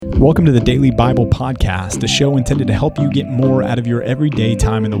Welcome to the Daily Bible Podcast, a show intended to help you get more out of your everyday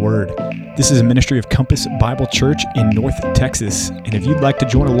time in the Word. This is a ministry of Compass Bible Church in North Texas, and if you'd like to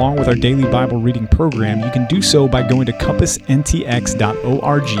join along with our daily Bible reading program, you can do so by going to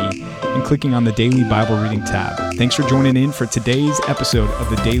compassntx.org and clicking on the Daily Bible Reading tab. Thanks for joining in for today's episode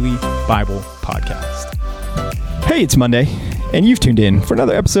of the Daily Bible Podcast. Hey, it's Monday, and you've tuned in for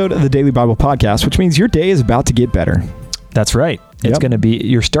another episode of the Daily Bible Podcast, which means your day is about to get better. That's right. It's going to be,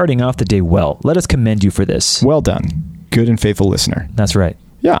 you're starting off the day well. Let us commend you for this. Well done. Good and faithful listener. That's right.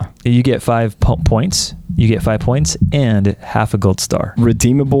 Yeah. You get 5 points. You get 5 points and half a gold star.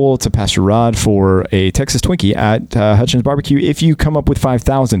 Redeemable to Pastor Rod for a Texas Twinkie at Hutchins Barbecue if you come up with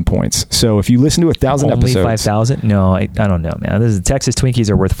 5,000 points. So if you listen to 1,000 episodes. Only 5,000? No, I don't know, man. The Texas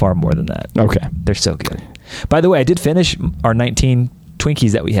Twinkies are worth far more than that. Okay. They're so good. By the way, I did finish our 19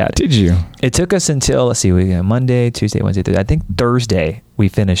 Twinkies that we had. Did you? It took us until, let's see, we got Monday, Tuesday, Wednesday, Thursday. I think Thursday we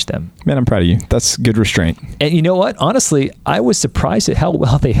finished them. Man, I'm proud of you. That's good restraint. And you know what? Honestly, I was surprised at how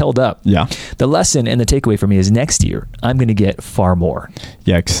well they held up. Yeah. The lesson and the takeaway for me is next year, I'm going to get far more.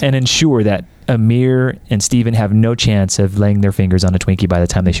 Yikes. And ensure that Amir and Steven have no chance of laying their fingers on a Twinkie by the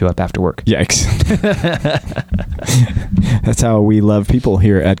time they show up after work. Yikes. That's how we love people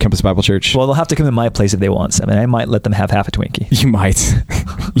here at Compass Bible Church. Well, they'll have to come to my place if they want some, and I might let them have half a Twinkie. You might.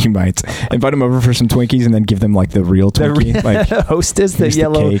 You might. Invite them over for some Twinkies and then give them like the real Twinkie. Like Hostess, the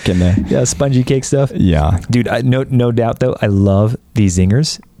yellow the cake and the spongy cake stuff. Yeah. Dude, no doubt though, I love these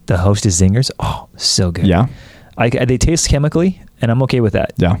zingers. The Hostess zingers. Oh, so good. Yeah. They taste chemically, and I'm okay with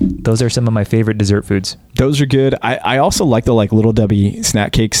that. Yeah. Those are some of my favorite dessert foods. Those are good. I also like the Little Debbie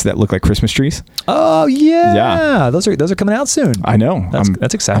snack cakes that look like Christmas trees. Oh yeah. Yeah. Those are coming out soon. I know.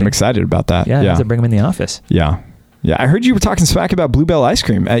 That's exciting. I'm excited about that. Yeah. I have to bring them in the office. Yeah. Yeah. I heard you were talking smack about Bluebell ice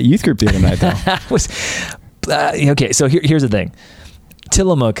cream at youth group the other night though. Okay. So here's the thing.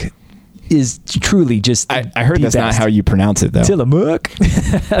 Tillamook is truly just I heard that's best. not how you pronounce it though. Tillamook.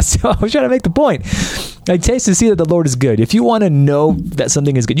 So I was trying to make the point. I taste to see that the Lord is good. If you want to know that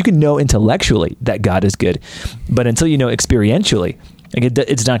something is good, you can know intellectually that God is good, but until you know experientially,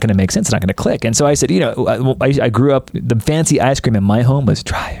 it's not going to make sense. It's not going to click. And so I said, I grew up, the fancy ice cream in my home was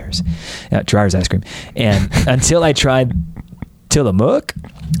Dreyer's ice cream. And until I tried Tillamook,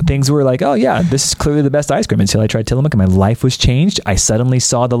 things were like, oh yeah, this is clearly the best ice cream. Until I tried Tillamook and my life was changed. I suddenly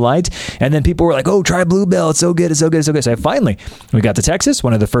saw the light, and then people were like, oh, try Bluebell. It's so good. It's so good. It's so good. So we got to Texas.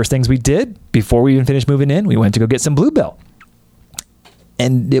 One of the first things we did before we even finished moving in, we went to go get some Bluebell,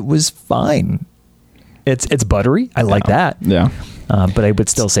 and it was fine. It's buttery. I like that. Yeah. But I would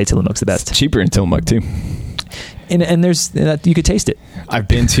still say Tillamook's the best. It's cheaper in Tillamook too. And there's you could taste it. I've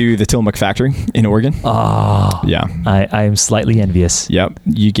been to the Tillamook factory in Oregon. Oh, yeah. I am slightly envious. Yep.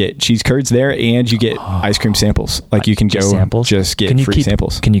 You get cheese curds there, and you get ice cream samples. Like you can go samples? Just get free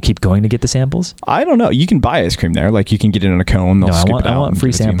samples. Can you keep going to get the samples? I don't know. You can buy ice cream there. Like you can get it in a cone. No, I want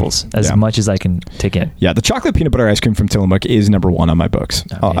free samples as much as I can take in. Yeah, the chocolate peanut butter ice cream from Tillamook is number one on my books.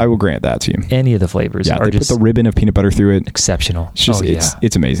 Okay. I will grant that to you. Any of the flavors are just put the ribbon of peanut butter through it. Exceptional. It's just,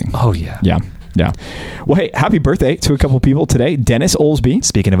 it's amazing. Oh yeah. Yeah. Yeah. Well, hey, happy birthday to a couple of people today. Dennis Olsby.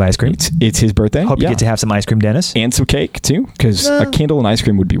 Speaking of ice cream. It's his birthday. Hope you get to have some ice cream, Dennis. And some cake, too, because a candle and ice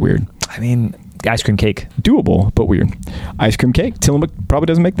cream would be weird. I mean, ice cream cake. Doable, but weird. Ice cream cake. Tillamook probably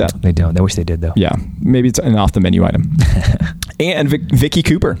doesn't make that. They don't. I wish they did, though. Yeah. Maybe it's an off-the-menu item. And Vicky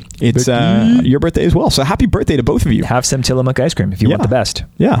Cooper. It's your birthday as well. So happy birthday to both of you. Have some Tillamook ice cream if you want the best.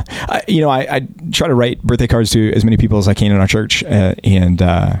 Yeah. I try to write birthday cards to as many people as I can in our church.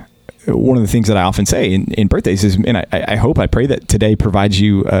 One of the things that I often say in birthdays is, and I pray that today provides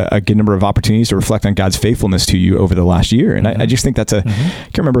you a good number of opportunities to reflect on God's faithfulness to you over the last year. And I just think that's I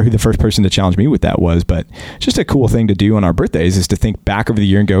can't remember who the first person to challenge me with that was, but just a cool thing to do on our birthdays is to think back over the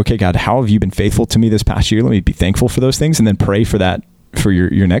year and go, okay, God, how have you been faithful to me this past year? Let me be thankful for those things and then pray for that for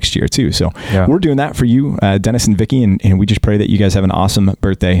your next year too. So we're doing that for you, Dennis and Vicky, and we just pray that you guys have an awesome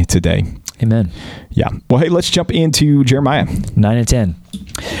birthday today. Amen. Yeah. Well, hey, let's jump into Jeremiah 9 and 10.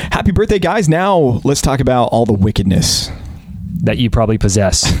 Happy birthday, guys. Now let's talk about all the wickedness that you probably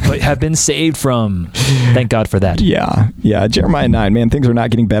possess, but have been saved from. Thank God for that. Yeah. Jeremiah 9, man, things are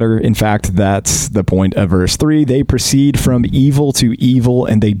not getting better. In fact, that's the point of verse 3. They proceed from evil to evil,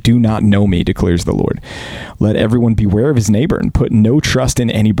 and they do not know me, declares the Lord. Let everyone beware of his neighbor and put no trust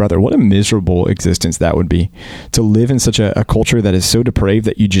in any brother. What a miserable existence that would be, to live in such a culture that is so depraved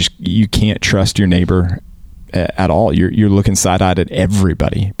that you can't trust your neighbor at all. You're looking side-eyed at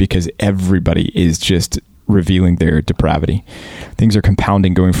everybody because everybody is just revealing their depravity. Things are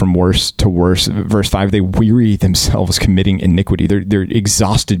compounding, going from worse to worse. Verse 5, they weary themselves committing iniquity. They're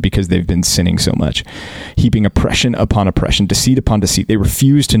exhausted because they've been sinning so much, heaping oppression upon oppression, deceit upon deceit. They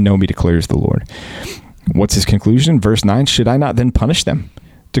refuse to know me, declares the Lord. What's his conclusion? Verse 9, should I not then punish them,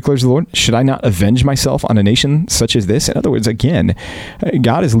 declares the Lord? Should I not avenge myself on a nation such as this? In other words, again,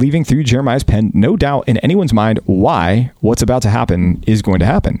 God is leaving through Jeremiah's pen no doubt in anyone's mind why what's about to happen is going to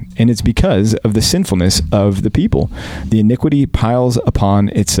happen. And it's because of the sinfulness of the people. The iniquity piles upon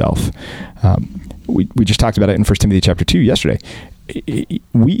itself. We just talked about it in 1 Timothy chapter 2 yesterday.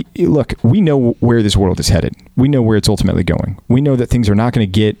 We know where this world is headed. We know where it's ultimately going. We know that things are not going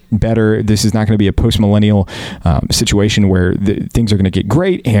to get better. This is not going to be a post-millennial situation where things are going to get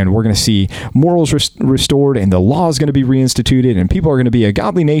great and we're going to see morals restored and the law is going to be reinstituted and people are going to be a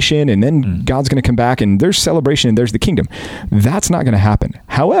godly nation and then God's going to come back and there's celebration and there's the kingdom. That's not going to happen.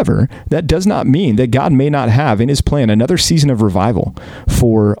 However, that does not mean that God may not have in his plan another season of revival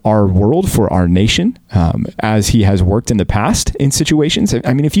for our world, for our nation, as he has worked in the past in situations.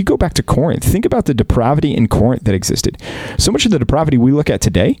 I mean, if you go back to Corinth, think about the depravity in Corinth that existed. So much of the depravity we look at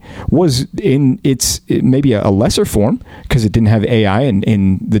today was in maybe a lesser form because it didn't have AI and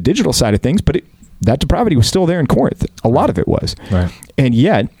in the digital side of things, but that depravity was still there in Corinth. A lot of it was. Right. And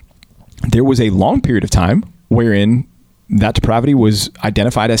yet there was a long period of time wherein that depravity was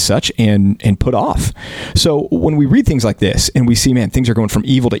identified as such and put off. So when we read things like this and we see, man, things are going from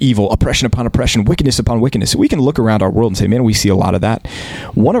evil to evil, oppression upon oppression, wickedness upon wickedness, we can look around our world and say, man, we see a lot of that.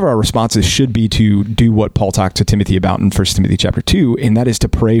 One of our responses should be to do what Paul talked to Timothy about in 1 Timothy chapter 2, and that is to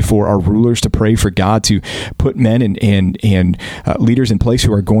pray for our rulers, to pray for God to put men and leaders in place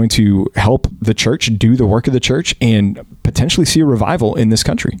who are going to help the church do the work of the church and potentially see a revival in this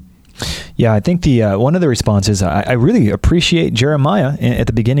country. Yeah, I think the one of the responses, I really appreciate Jeremiah at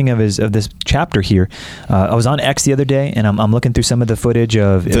the beginning of this chapter here. I was on X the other day, and I'm looking through some of the footage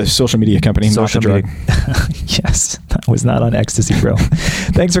of the social media company, not the drug. Yes, I was not on ecstasy, bro.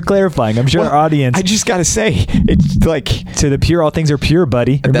 Thanks for clarifying. I'm sure our audience. I just got to say, it's like to the pure, all things are pure,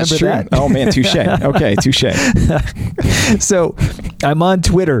 buddy. Remember that's true. that? Oh man, touche. Okay, touche. So I'm on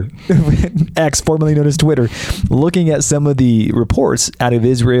Twitter, X, formerly known as Twitter, looking at some of the reports out of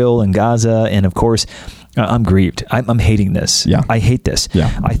Israel and Gaza, and of course, I'm grieved. I'm hating this. Yeah. I hate this.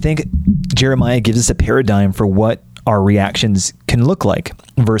 Yeah. I think Jeremiah gives us a paradigm for what our reactions can look like.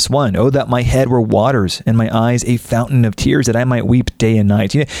 Verse 1, oh, that my head were waters and my eyes a fountain of tears, that I might weep day and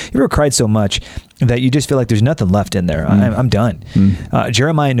night. You ever cried so much that you just feel like there's nothing left in there? I'm done.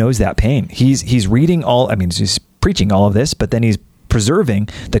 Jeremiah knows that pain. He's reading he's preaching all of this, but then he's preserving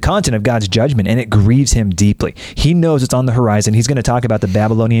the content of God's judgment, and it grieves him deeply. He knows it's on the horizon. He's going to talk about the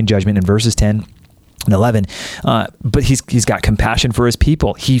Babylonian judgment in verses 10 and 11, but he's got compassion for his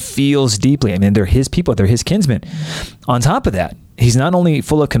people. He feels deeply. I mean, they're his people. They're his kinsmen. On top of that, he's not only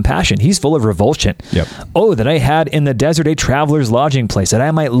full of compassion, he's full of revulsion. Yep. Oh, that I had in the desert a traveler's lodging place, that I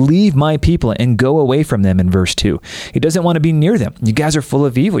might leave my people and go away from them in verse 2. He doesn't want to be near them. You guys are full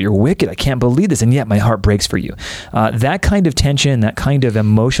of evil. You're wicked. I can't believe this. And yet my heart breaks for you. That kind of tension, that kind of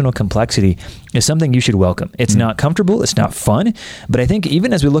emotional complexity is something you should welcome. It's not comfortable. It's not fun. But I think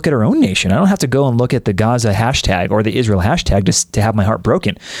even as we look at our own nation, I don't have to go and look at the Gaza hashtag or the Israel hashtag just to have my heart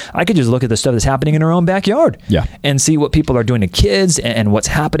broken. I could just look at the stuff that's happening in our own backyard and see what people are doing to kids and what's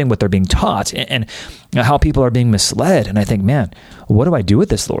happening, what they're being taught, and how people are being misled. And I think, man, what do I do with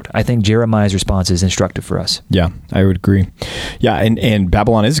this, Lord? I think Jeremiah's response is instructive for us. Yeah, I would agree. Yeah, and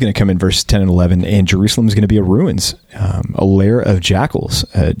Babylon is going to come in verse 10 and 11, and Jerusalem is going to be a ruins, a lair of jackals.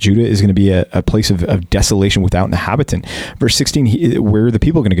 Judah is going to be a place of desolation without an inhabitant. Verse 16, where are the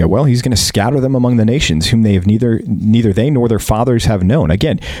people going to go? Well, he's going to scatter them among the nations, whom they have neither they nor their fathers have known.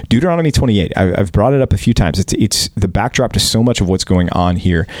 Again, Deuteronomy 28, I've brought it up a few times. It's the backdrop to so much of what's going on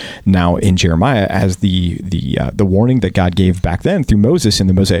here now in Jeremiah, as the warning that God gave back then through Moses in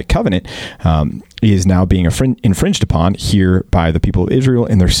the Mosaic covenant is now being infringed upon here by the people of Israel,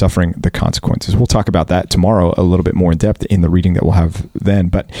 and they're suffering the consequences. We'll talk about that tomorrow a little bit more in depth in the reading that we'll have then.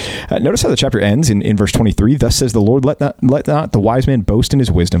 But notice how the chapter ends in verse 23. Thus says the Lord, let not the wise man boast in his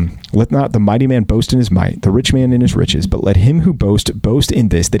wisdom, let not the mighty man boast in his might, the rich man in his riches, but let him who boast in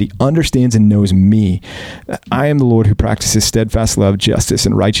this, that he understands and knows me. I am the Lord who practices steadfast love, justice,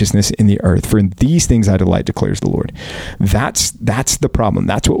 and righteousness in the earth. For in these things I delight, declares the Lord. That's the problem.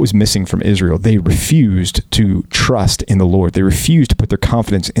 That's what was missing from Israel. They refused to trust in the Lord. They refused to put their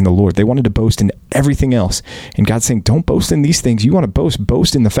confidence in the Lord. They wanted to boast in everything else. And God's saying, don't boast in these things. You want to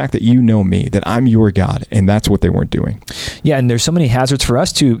boast in the fact that you know me, that I'm your God. And that's what they weren't doing. Yeah, and there's so many hazards for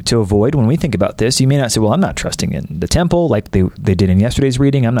us to avoid when we think about this. You may not say, well, I'm not trusting in the temple like they did in yesterday's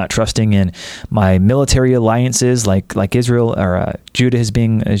reading. I'm not trusting in my military alliances like Israel or Judah is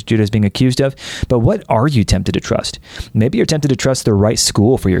being accused of. But what are you tempted to trust? Maybe you're tempted to trust the right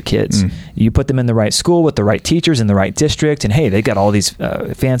school for your kids. You put them in the right school with the right teachers in the right district, and hey, they got all these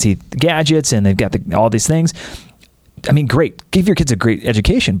fancy gadgets and they've got all these things. I mean, great. Give your kids a great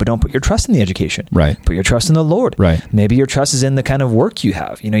education, but don't put your trust in the education. Right. Put your trust in the Lord. Right. Maybe your trust is in the kind of work you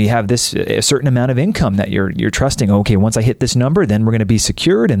have. You have this a certain amount of income that you're trusting. Okay, once I hit this number, then we're going to be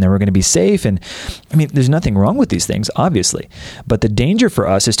secured and then we're going to be safe. And I mean, there's nothing wrong with these things, obviously. But the danger for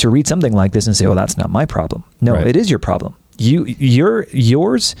us is to read something like this and say, "Oh, that's not my problem." No, It is your problem.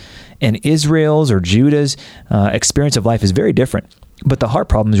 Yours and Israel's or Judah's experience of life is very different. But the heart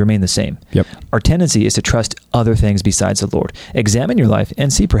problems remain the same. Yep. Our tendency is to trust other things besides the Lord. Examine your life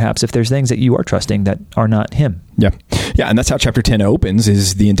and see perhaps if there's things that you are trusting that are not Him. Yeah, and that's how chapter 10 opens,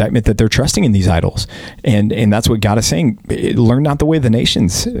 is the indictment that they're trusting in these idols. And that's what God is saying. Learn not the way of the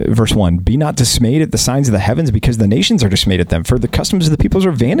nations. Verse 1, be not dismayed at the signs of the heavens, because the nations are dismayed at them, for the customs of the peoples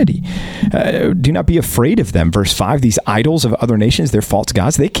are vanity. Do not be afraid of them. Verse 5, these idols of other nations, they're false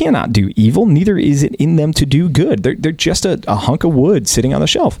gods. They cannot do evil, neither is it in them to do good. They're just a hunk of wood sitting on the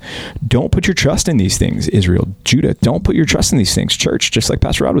shelf. Don't put your trust in these things, Israel, Judah. Don't put your trust in these things. Church, just like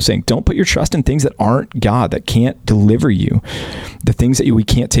Pastor Rod was saying, don't put your trust in things that aren't God, that can't deliver you, the things that we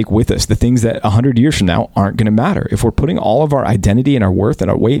can't take with us, the things that 100 years from now aren't going to matter. If we're putting all of our identity and our worth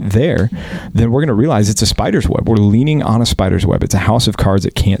and our weight there, then we're going to realize it's a spider's web. We're leaning on a spider's web. It's a house of cards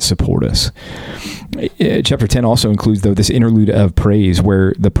that can't support us. Chapter 10 also includes, though, this interlude of praise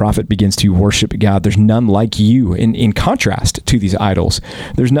where the prophet begins to worship God. There's none like you. In contrast to these idols,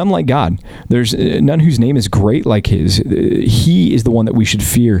 there's none like God. There's none whose name is great like His. He is the one that we should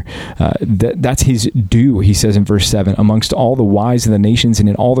fear. That's His due, he says in verse 7. Amongst all the wise of the nations and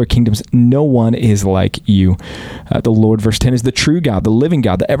in all their kingdoms, no one is like you. The Lord, verse 10, is the true God, the living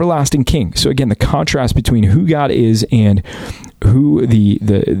God, the everlasting King. So again, the contrast between who God is and who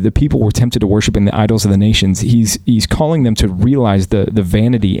the people were tempted to worship in the idols of the nations. He's calling them to realize the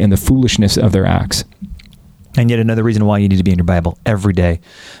vanity and the foolishness of their acts. And yet another reason why you need to be in your Bible every day,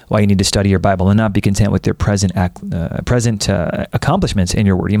 why you need to study your Bible and not be content with your present accomplishments in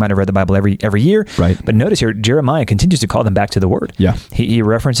your Word. You might have read the Bible every year, right? But notice here, Jeremiah continues to call them back to the Word. Yeah, he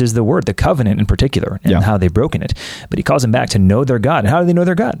references the Word, the covenant in particular, and how they've broken it. But he calls them back to know their God. And how do they know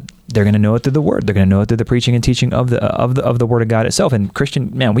their God? They're going to know it through the Word. They're going to know it through the preaching and teaching of the Word of God itself. And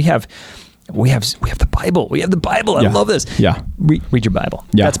Christian, man, we have the Bible. We have the Bible. I love this. Yeah, read your Bible.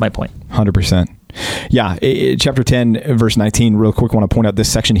 Yeah. That's my point. 100%. Yeah, chapter 10, verse 19, real quick, I want to point out this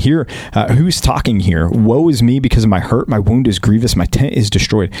section here. Who's talking here? Woe is me because of my hurt. My wound is grievous. My tent is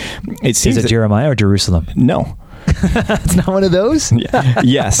destroyed. Is it Jeremiah or Jerusalem? No. It's not one of those?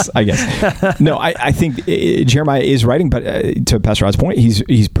 Yes, I guess. No, I think Jeremiah is writing, but to Pastor Rod's point,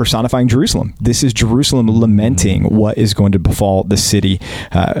 he's personifying Jerusalem. This is Jerusalem lamenting what is going to befall the city.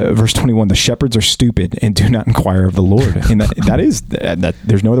 Verse 21, the shepherds are stupid and do not inquire of the Lord. And that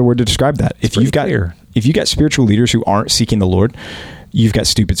there's no other word to describe that. If you've got spiritual leaders who aren't seeking the Lord, you've got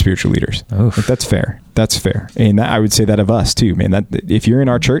stupid spiritual leaders. Like, that's fair. That's fair. And I would say that of us too, man. That if you're in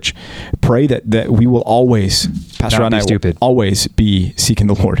our church, pray that we will always, Pastor Ron and I will always be seeking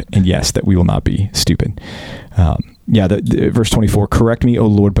the Lord. And yes, that we will not be stupid. Verse 24, correct me, O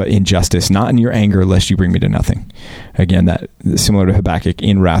Lord, but in justice, not in your anger, lest you bring me to nothing. Again, that similar to Habakkuk,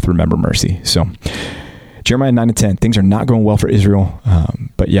 in wrath, remember mercy. So Jeremiah 9 and 10, things are not going well for Israel.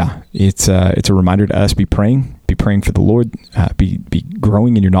 But yeah, it's a reminder to us, be praying for the Lord, be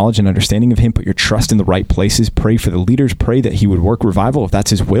growing in your knowledge and understanding of Him, put your trust in the right places, pray for the leaders, pray that He would work revival if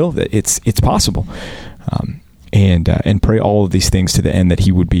that's His will, that it's possible. And pray all of these things to the end that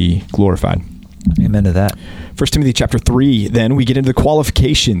He would be glorified. Amen to that. 1 Timothy chapter 3, then we get into the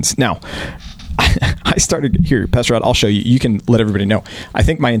qualifications. Now, I started here, Pastor Rod, I'll show you. You can let everybody know. I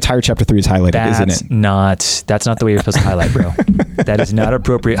think my entire chapter 3 is highlighted, isn't it? That's not the way you're supposed to highlight, bro. That is not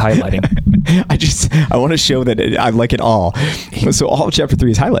appropriate highlighting. I want to show that I like it all. So all of chapter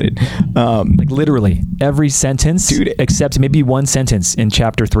 3 is highlighted. Like literally every sentence, dude, except maybe one sentence in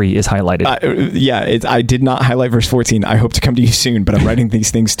chapter 3 is highlighted. I did not highlight verse 14. I hope to come to you soon, but I'm writing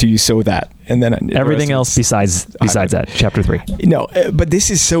these things to you so that, and then everything else besides that, chapter 3. No, but this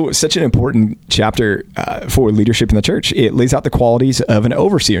is such an important chapter for leadership in the church. It lays out the qualities of an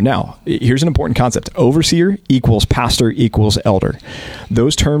overseer. Now, here's an important concept. Overseer equals pastor equals elder.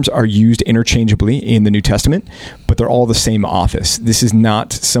 Those terms are used interchangeably in the New Testament, but they're all the same office. This is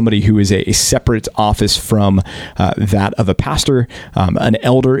not somebody who is a separate office from that of a pastor. An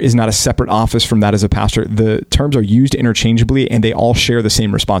elder is not a separate office from that as a pastor. The terms are used interchangeably, and they all share the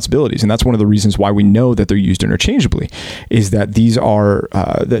same responsibilities. And that's one of the reasons why we know that they're used interchangeably, is that these are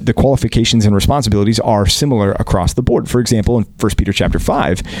the qualifications and responsibilities are similar across the board. For example, in 1 Peter chapter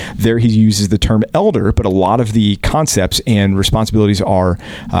 5, there he uses the term elder, but a lot of the concepts and responsibilities are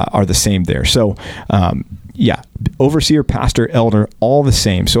the same there. So, overseer, pastor, elder, all the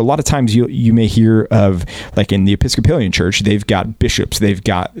same. So a lot of times you may hear of, like in the Episcopalian Church, they've got bishops, they've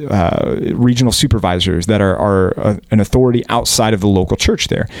got regional supervisors that are an authority outside of the local church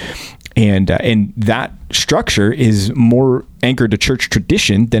there. And that structure is more anchored to church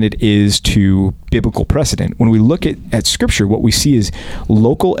tradition than it is to biblical precedent. When we look at Scripture, what we see is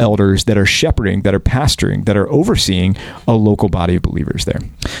local elders that are shepherding, that are pastoring, that are overseeing a local body of believers there.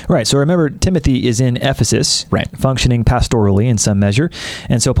 Right. So remember, Timothy is in Ephesus, right, functioning pastorally in some measure.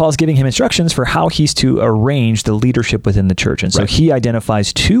 And so Paul's giving him instructions for how he's to arrange the leadership within the church. And so he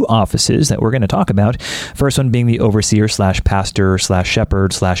identifies two offices that we're going to talk about. First one being the overseer / pastor /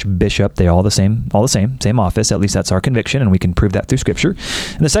 shepherd / bishop. They're all the same office. At least that's our conviction, and we can prove that through Scripture.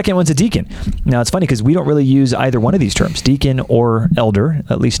 And the second one's a deacon. Now, it's funny because we don't really use either one of these terms, deacon or elder,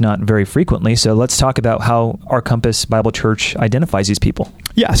 at least not very frequently. So let's talk about how our Compass Bible Church identifies these people.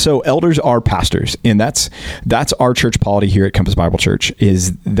 Yeah, so elders are pastors, and that's our church polity here at Compass Bible Church.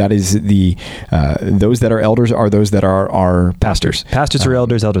 Those that are elders are those that are pastors. Pastors are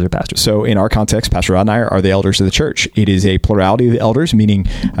elders, elders are pastors. So in our context, Pastor Rod and I are the elders of the church. It is a plurality of elders, meaning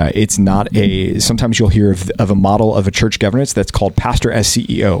it's not sometimes you'll hear of a model of a church governance that's called pastor as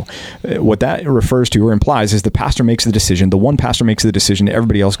CEO. What that refers to or implies is the pastor makes the decision, the one pastor makes the decision,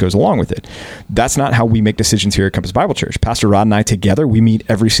 everybody else goes along with it. That's not how we make decisions here at Compass Bible Church. Pastor Rod and I together, we meet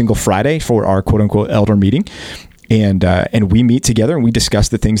every single Friday for our quote unquote elder meeting. And we meet together and we discuss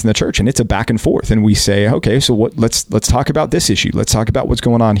the things in the church, and it's a back and forth. And we say, okay, so let's talk about this issue. Let's talk about what's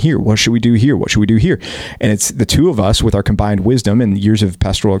going on here. What should we do here? What should we do here? And it's the two of us with our combined wisdom and years of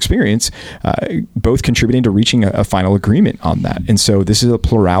pastoral experience, both contributing to reaching a final agreement on that. And so this is a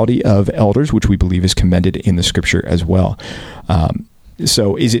plurality of elders, which we believe is commended in the Scripture as well.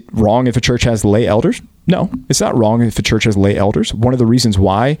 So is it wrong if a church has lay elders? No, it's not wrong if a church has lay elders. One of the reasons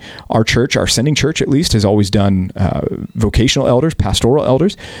why our church, our sending church at least, has always done vocational elders, pastoral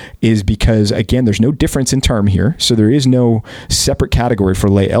elders, is because, again, there's no difference in term here. So there is no separate category for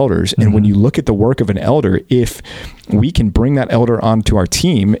lay elders. And when you look at the work of an elder, if we can bring that elder onto our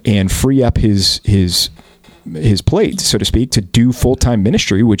team and free up his plate, so to speak, to do full-time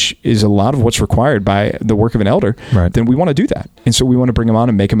ministry, which is a lot of what's required by the work of an elder, then we want to do that. And so we want to bring him on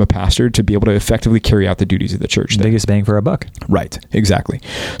and make him a pastor to be able to effectively carry out the duties of the church. Biggest bang for our buck. Right, exactly.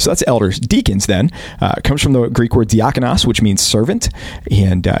 So that's elders. Deacons then comes from the Greek word diakonos, which means servant.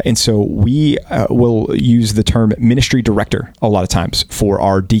 And so we will use the term ministry director a lot of times for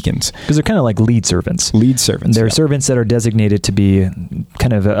our deacons. Because they're kind of like lead servants. They're servants that are designated to be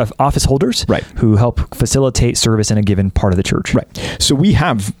kind of office holders, who help facilitate service in a given part of the church. Right. So we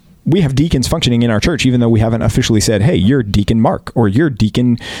have deacons functioning in our church, even though we haven't officially said, hey, you're Deacon Mark, or you're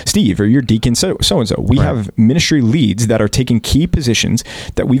Deacon Steve, or you're Deacon so-and-so. We have ministry leads that are taking key positions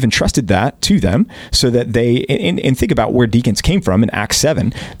that we've entrusted that to them so that they, and think about where deacons came from in Acts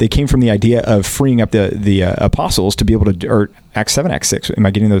 7. They came from the idea of freeing up the apostles to be able to, or Acts 7, Acts 6. Am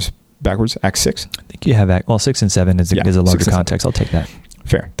I getting those backwards? Acts 6? I think you have 6 and 7 is a larger context. I'll take that.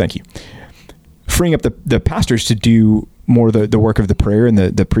 Fair. Thank you. Freeing up the pastors to do more the work of the prayer and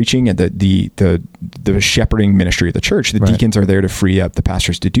the preaching and the shepherding ministry of the church. The deacons are there to free up the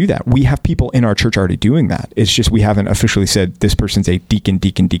pastors to do that. We have people in our church already doing that. It's just we haven't officially said this person's a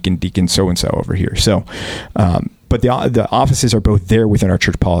deacon so-and-so over here. So, but the offices are both there within our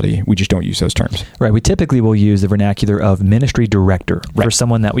church polity. We just don't use those terms. Right. We typically will use the vernacular of ministry director for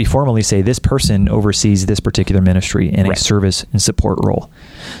someone that we formally say this person oversees this particular ministry in a service and support role.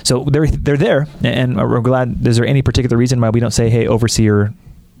 So they're there, and we're glad. Is there any particular reason why we don't say, hey, overseer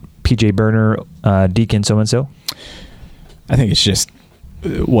PJ Burner, deacon so-and-so? I think it's just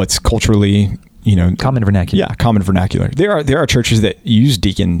what's culturally common vernacular. Yeah, common vernacular. There are churches that use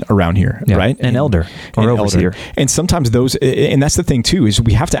deacon around here, right? An elder or overseer. Elder. And sometimes those, and that's the thing too, is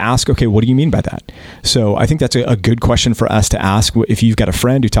we have to ask, okay, what do you mean by that? So I think that's a good question for us to ask. If you've got a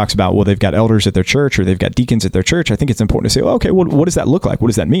friend who talks about, well, they've got elders at their church or they've got deacons at their church, I think it's important to say, well, okay, what does that look like? What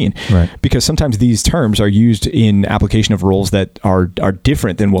does that mean? Right. Because sometimes these terms are used in application of roles that are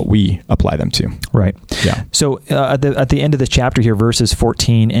different than what we apply them to. Right. Yeah. So at the end of this chapter here, verses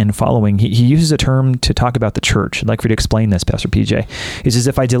 14 and following, he uses uses a term to talk about the church. I'd like for you to explain this, Pastor PJ. He says,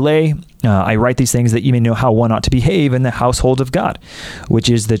 if I delay, I write these things that you may know how one ought to behave in the household of God, which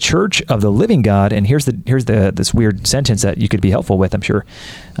is the church of the living God. And here's this weird sentence that you could be helpful with, I'm sure.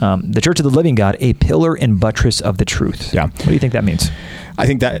 The church of the living God, a pillar and buttress of the truth. Yeah. What do you think that means? I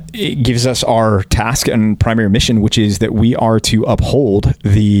think that it gives us our task and primary mission, which is that we are to uphold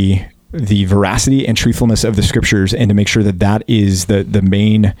the veracity and truthfulness of the scriptures, and to make sure that that is the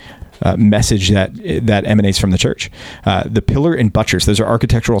main message that emanates from the church. The pillar and buttress, those are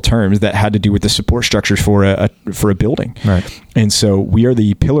architectural terms that had to do with the support structures for a building. Right. And so we are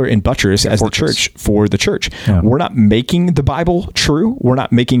the pillar and buttress as the church for the church. Yeah. We're not making the Bible true. We're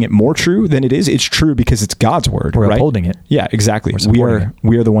not making it more true than it is. It's true because it's God's word. We're right? upholding it. Yeah, exactly. We're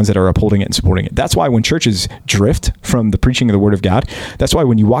We are the ones that are upholding it and supporting it. That's why when churches drift from the preaching of the word of God, that's why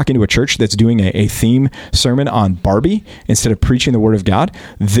when you walk into a church that's doing a theme sermon on Barbie instead of preaching the word of God,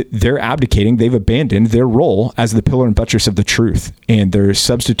 they're abdicating. They've abandoned their role as the pillar and buttress of the truth, and they're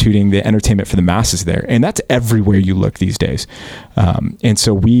substituting the entertainment for the masses there. And that's everywhere you look these days. And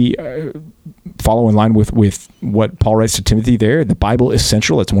so we follow in line with what Paul writes to Timothy there. The Bible is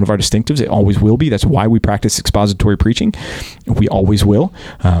central. It's one of our distinctives. It always will be. That's why we practice expository preaching. We always will.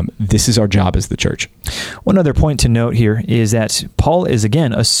 This is our job as the church. One other point to note here is that Paul is,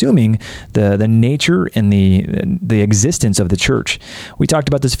 again, assuming the nature and the existence of the church. We talked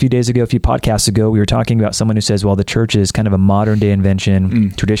about this a few days ago, a few podcasts ago. We were talking about someone who says, well, the church is kind of a modern day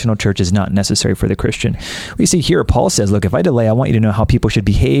invention. Traditional church is not necessary for the Christian. We see here, Paul says, look, if I delay, I want you to know how people should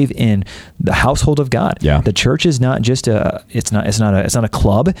behave in the household of God. Yeah. The church is not just it's not a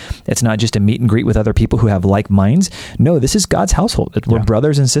club. It's not just a meet and greet with other people who have like minds. No, this is God's household. We're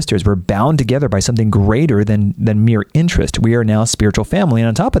brothers and sisters. We're bound together by something greater than mere interest. We are now a spiritual family. And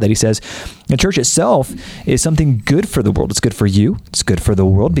on top of that, he says, the church itself is something good for the world. It's good for you. It's good for the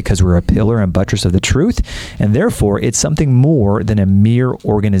world because we're a pillar and buttress of the truth. And therefore, it's something more than a mere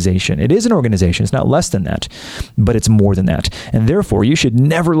organization. It is an organization. It's not less than that, but it's more than that. And therefore, you should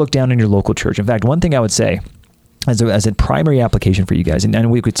never look down on your local church. In fact, one thing I would say as a primary application for you guys,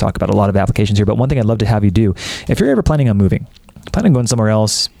 and we could talk about a lot of applications here, but one thing I'd love to have you do, if you're ever planning on moving, planning on going somewhere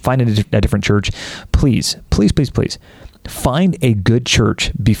else, finding a different church, please find a good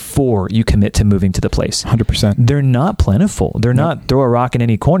church before you commit to moving to the place. 100%. They're not plentiful. They're not throw a rock in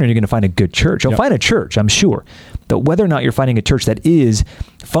any corner and you're going to find a good church. You'll find a church, I'm sure. But whether or not you're finding a church that is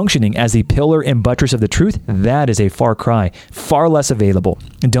functioning as the pillar and buttress of the truth, that is a far cry, far less available.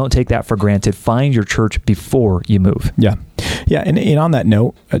 And don't take that for granted. Find your church before you move. Yeah. Yeah. And on that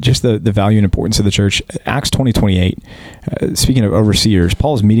note, just the value and importance of the church, Acts 20:28, speaking of overseers,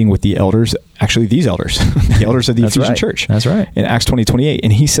 Paul is meeting with the elders, actually these elders, the elders of the Ephesian church. That's right. In Acts 20:28.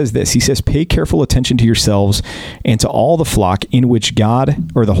 And he says this, he says, pay careful attention to yourselves and to all the flock in which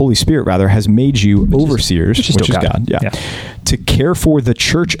God, or the Holy Spirit rather, has made you overseers, which is God. Yeah. To care for the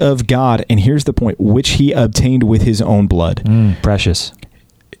church of God. And here's the point, which he obtained with his own blood. Precious.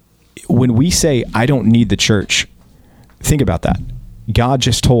 When we say, I don't need the church, think about that. God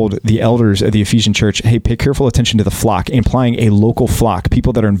just told the elders of the Ephesian church, hey, pay careful attention to the flock, implying a local flock,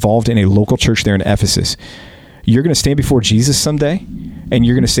 people that are involved in a local church there in Ephesus. You're going to stand before Jesus someday, and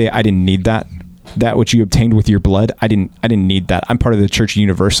you're going to say, I didn't need that. That which you obtained with your blood, I didn't need that. I'm part of the church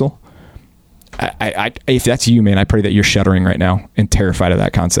universal. If that's you, man, I pray that you're shuddering right now and terrified of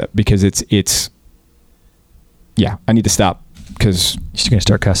that concept, because it's I need to stop, because You're going to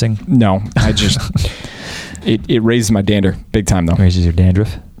start cussing? No, I just, it raises my dander big time though. Raises your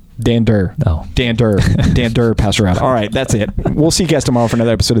dandruff? Dander. Oh. Dander, Pastor Rod. All right, that's it. We'll see you guys tomorrow for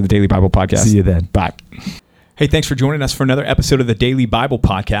another episode of the Daily Bible Podcast. See you then. Bye. Hey, thanks for joining us for another episode of the Daily Bible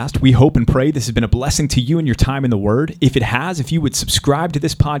Podcast. We hope and pray this has been a blessing to you and your time in the Word. If it has, if you would subscribe to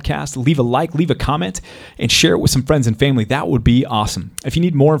this podcast, leave a like, leave a comment, and share it with some friends and family, that would be awesome. If you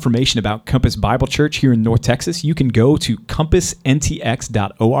need more information about Compass Bible Church here in North Texas, you can go to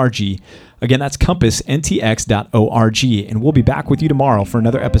compassntx.org. Again, that's compassntx.org, and we'll be back with you tomorrow for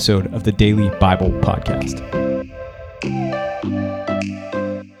another episode of the Daily Bible Podcast.